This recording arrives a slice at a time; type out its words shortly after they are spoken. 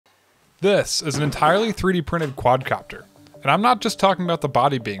This is an entirely 3D printed quadcopter. And I'm not just talking about the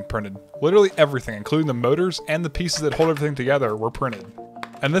body being printed. Literally everything, including the motors and the pieces that hold everything together, were printed.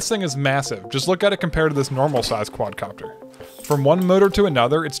 And this thing is massive. Just look at it compared to this normal size quadcopter. From one motor to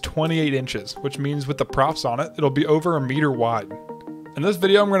another, it's 28 inches, which means with the props on it, it'll be over 1 meter wide. In this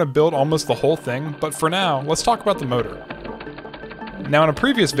video, I'm going to build almost the whole thing, but for now, let's talk about the motor. Now in a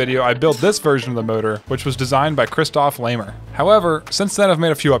previous video, I built this version of the motor, which was designed by Christoph Lamer. However, since then I've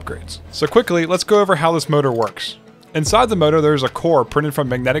made a few upgrades. So quickly, let's go over how this motor works. Inside the motor, there's a core printed from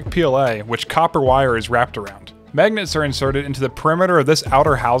magnetic PLA, which copper wire is wrapped around. Magnets are inserted into the perimeter of this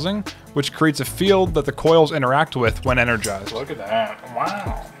outer housing, which creates a field that the coils interact with when energized. Look at that,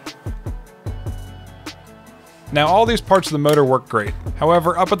 wow. Now all these parts of the motor work great.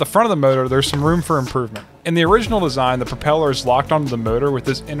 However, up at the front of the motor, there's some room for improvement. In the original design, the propeller is locked onto the motor with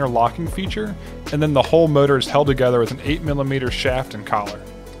this inner locking feature, and then the whole motor is held together with an 8mm shaft and collar.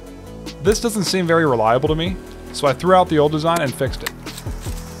 This doesn't seem very reliable to me, so I threw out the old design and fixed it.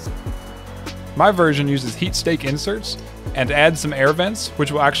 My version uses heat stake inserts and adds some air vents,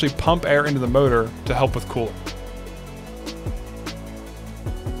 which will actually pump air into the motor to help with cooling.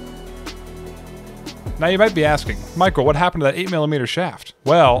 Now you might be asking, Michael, what happened to that 8mm shaft?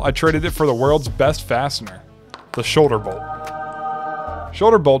 Well, I traded it for the world's best fastener, the shoulder bolt.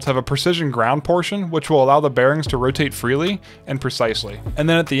 Shoulder bolts have a precision ground portion, which will allow the bearings to rotate freely and precisely. And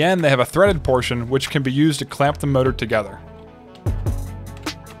then at the end, they have a threaded portion, which can be used to clamp the motor together.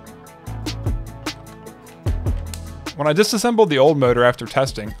 When I disassembled the old motor after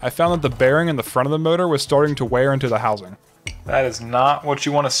testing, I found that the bearing in the front of the motor was starting to wear into the housing. That is not what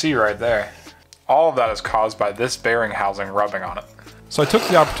you want to see right there. All of that is caused by this bearing housing rubbing on it. So I took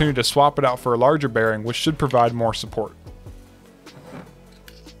the opportunity to swap it out for a larger bearing, which should provide more support.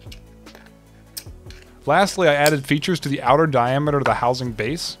 Lastly, I added features to the outer diameter of the housing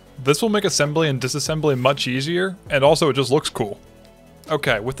base. This will make assembly and disassembly much easier, and also it just looks cool.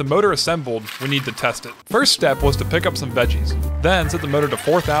 Okay, with the motor assembled, we need to test it. First step was to pick up some veggies, then set the motor to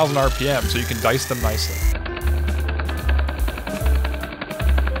 4,000 RPM so you can dice them nicely.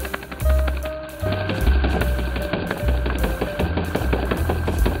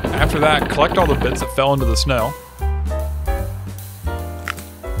 After that, collect all the bits that fell into the snow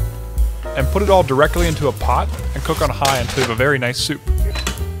and put it all directly into a pot and cook on high until you have a very nice soup.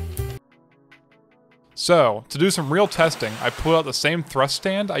 So, to do some real testing, I pulled out the same thrust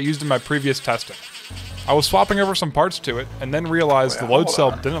stand I used in my previous testing. I was swapping over some parts to it and then realized the load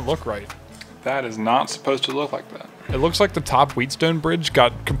cell didn't look right. That is not supposed to look like that. It looks like the top Wheatstone bridge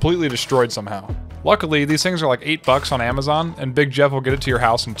got completely destroyed somehow. Luckily, these things are like $8 on Amazon, and Big Jeff will get it to your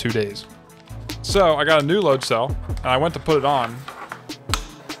house in 2 days. So, I got a new load cell, and I went to put it on.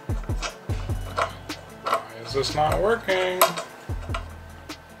 Why is this not working?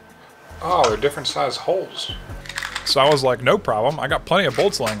 Oh, they're different size holes. So I was like, no problem, I got plenty of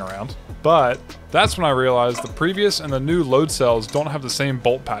bolts laying around. But that's when I realized the previous and the new load cells don't have the same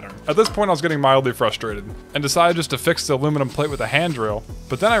bolt pattern. At this point I was getting mildly frustrated, and decided just to fix the aluminum plate with a hand drill,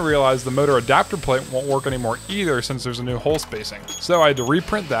 but then I realized the motor adapter plate won't work anymore either since there's a new hole spacing. So I had to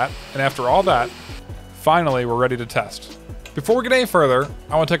reprint that, and after all that, finally we're ready to test. Before we get any further,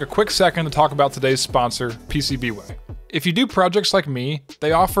 I want to take a quick second to talk about today's sponsor, PCBWay. If you do projects like me,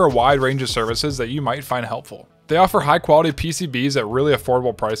 they offer a wide range of services that you might find helpful. They offer high quality PCBs at really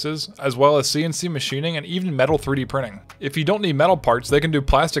affordable prices, as well as CNC machining and even metal 3D printing. If you don't need metal parts, they can do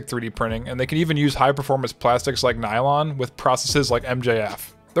plastic 3D printing, and they can even use high performance plastics like nylon with processes like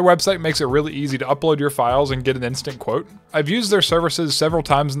MJF. Their website makes it really easy to upload your files and get an instant quote. I've used their services several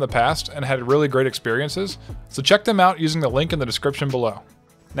times in the past and had really great experiences, so check them out using the link in the description below.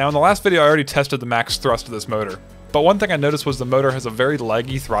 Now in the last video I already tested the max thrust of this motor, but one thing I noticed was the motor has a very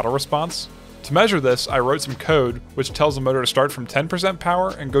laggy throttle response. To measure this, I wrote some code which tells the motor to start from 10%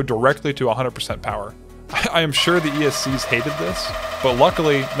 power and go directly to 100% power. I am sure the ESCs hated this, but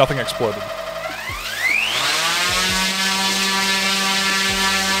luckily nothing exploded.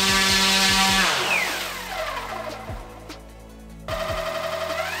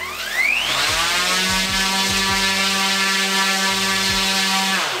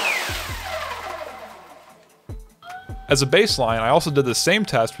 As a baseline, I also did the same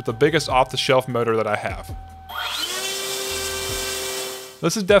test with the biggest off-the-shelf motor that I have.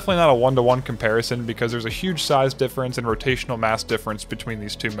 This is definitely not a one-to-one comparison because there's a huge size difference and rotational mass difference between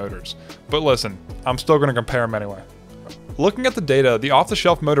these two motors. But listen, I'm still going to compare them anyway. Looking at the data, the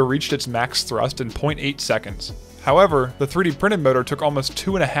off-the-shelf motor reached its max thrust in 0.8 seconds. However, the 3D printed motor took almost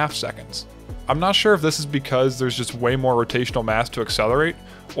 2.5 seconds. I'm not sure if this is because there's just way more rotational mass to accelerate,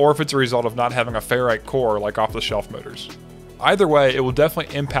 or if it's a result of not having a ferrite core like off-the-shelf motors. Either way, it will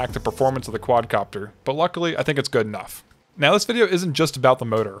definitely impact the performance of the quadcopter, but luckily I think it's good enough. Now this video isn't just about the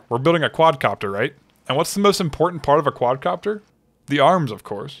motor. We're building a quadcopter, right? And what's the most important part of a quadcopter? The arms, of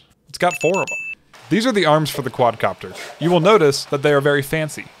course. It's got 4 of them. These are the arms for the quadcopter. You will notice that they are very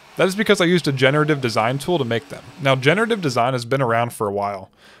fancy. That is because I used a generative design tool to make them. Now generative design has been around for a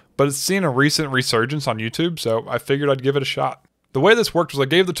while, but it's seen a recent resurgence on YouTube, so I figured I'd give it a shot. The way this worked was I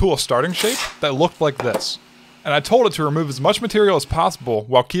gave the tool a starting shape that looked like this, and I told it to remove as much material as possible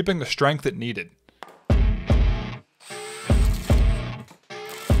while keeping the strength it needed.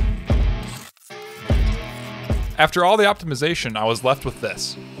 After all the optimization, I was left with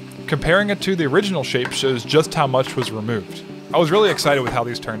this. Comparing it to the original shape shows just how much was removed. I was really excited with how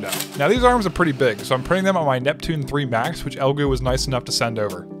these turned out. Now these arms are pretty big, so I'm printing them on my Neptune 3 Max, which Elgu was nice enough to send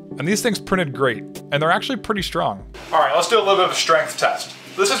over. And these things printed great, and they're actually pretty strong. All right, let's do a little bit of a strength test.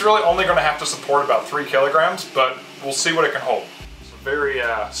 This is really only gonna have to support about 3 kilograms, but we'll see what it can hold. It's a very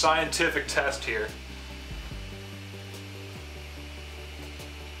scientific test here.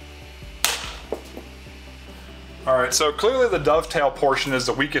 All right, so clearly the dovetail portion is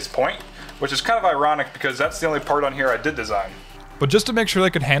the weakest point, which is kind of ironic because that's the only part on here I did design. But just to make sure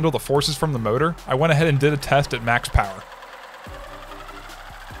they could handle the forces from the motor, I went ahead and did a test at max power.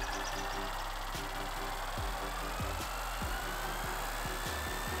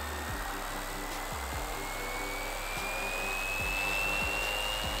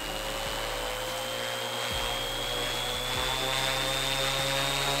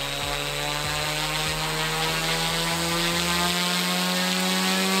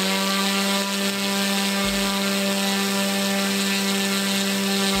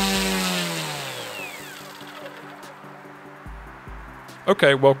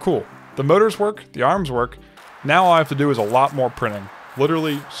 Okay, well cool. The motors work, the arms work. Now all I have to do is a lot more printing.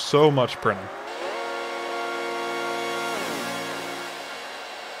 Literally so much printing.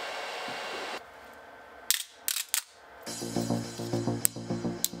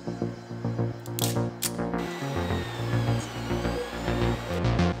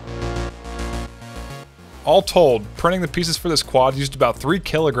 All told, printing the pieces for this quad used about 3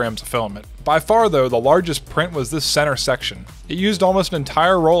 kilograms of filament. By far though, the largest print was this center section. It used almost an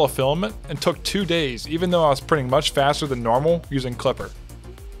entire roll of filament and took 2 days, even though I was printing much faster than normal using Clipper.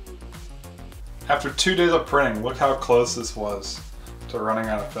 After 2 days of printing, look how close this was to running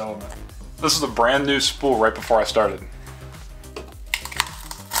out of filament. This is a brand new spool right before I started.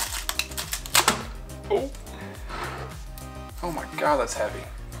 Oh my god, that's heavy.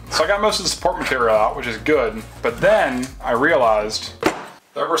 So I got most of the support material out, which is good, but then I realized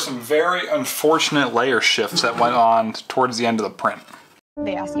there were some very unfortunate layer shifts that went on towards the end of the print.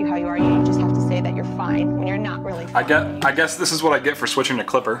 They ask you how you are, you just have to say that you're fine when you're not really fine. I guess this is what I get for switching to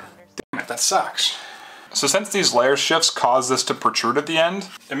Clipper. Damn it, that sucks. So since these layer shifts cause this to protrude at the end,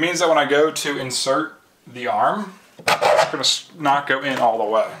 it means that when I go to insert the arm, it's gonna not go in all the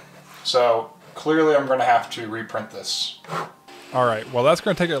way. So clearly I'm gonna have to reprint this. Alright, well that's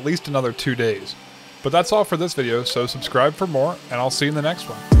going to take at least another 2 days. But that's all for this video, so subscribe for more, and I'll see you in the next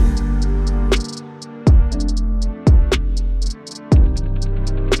one.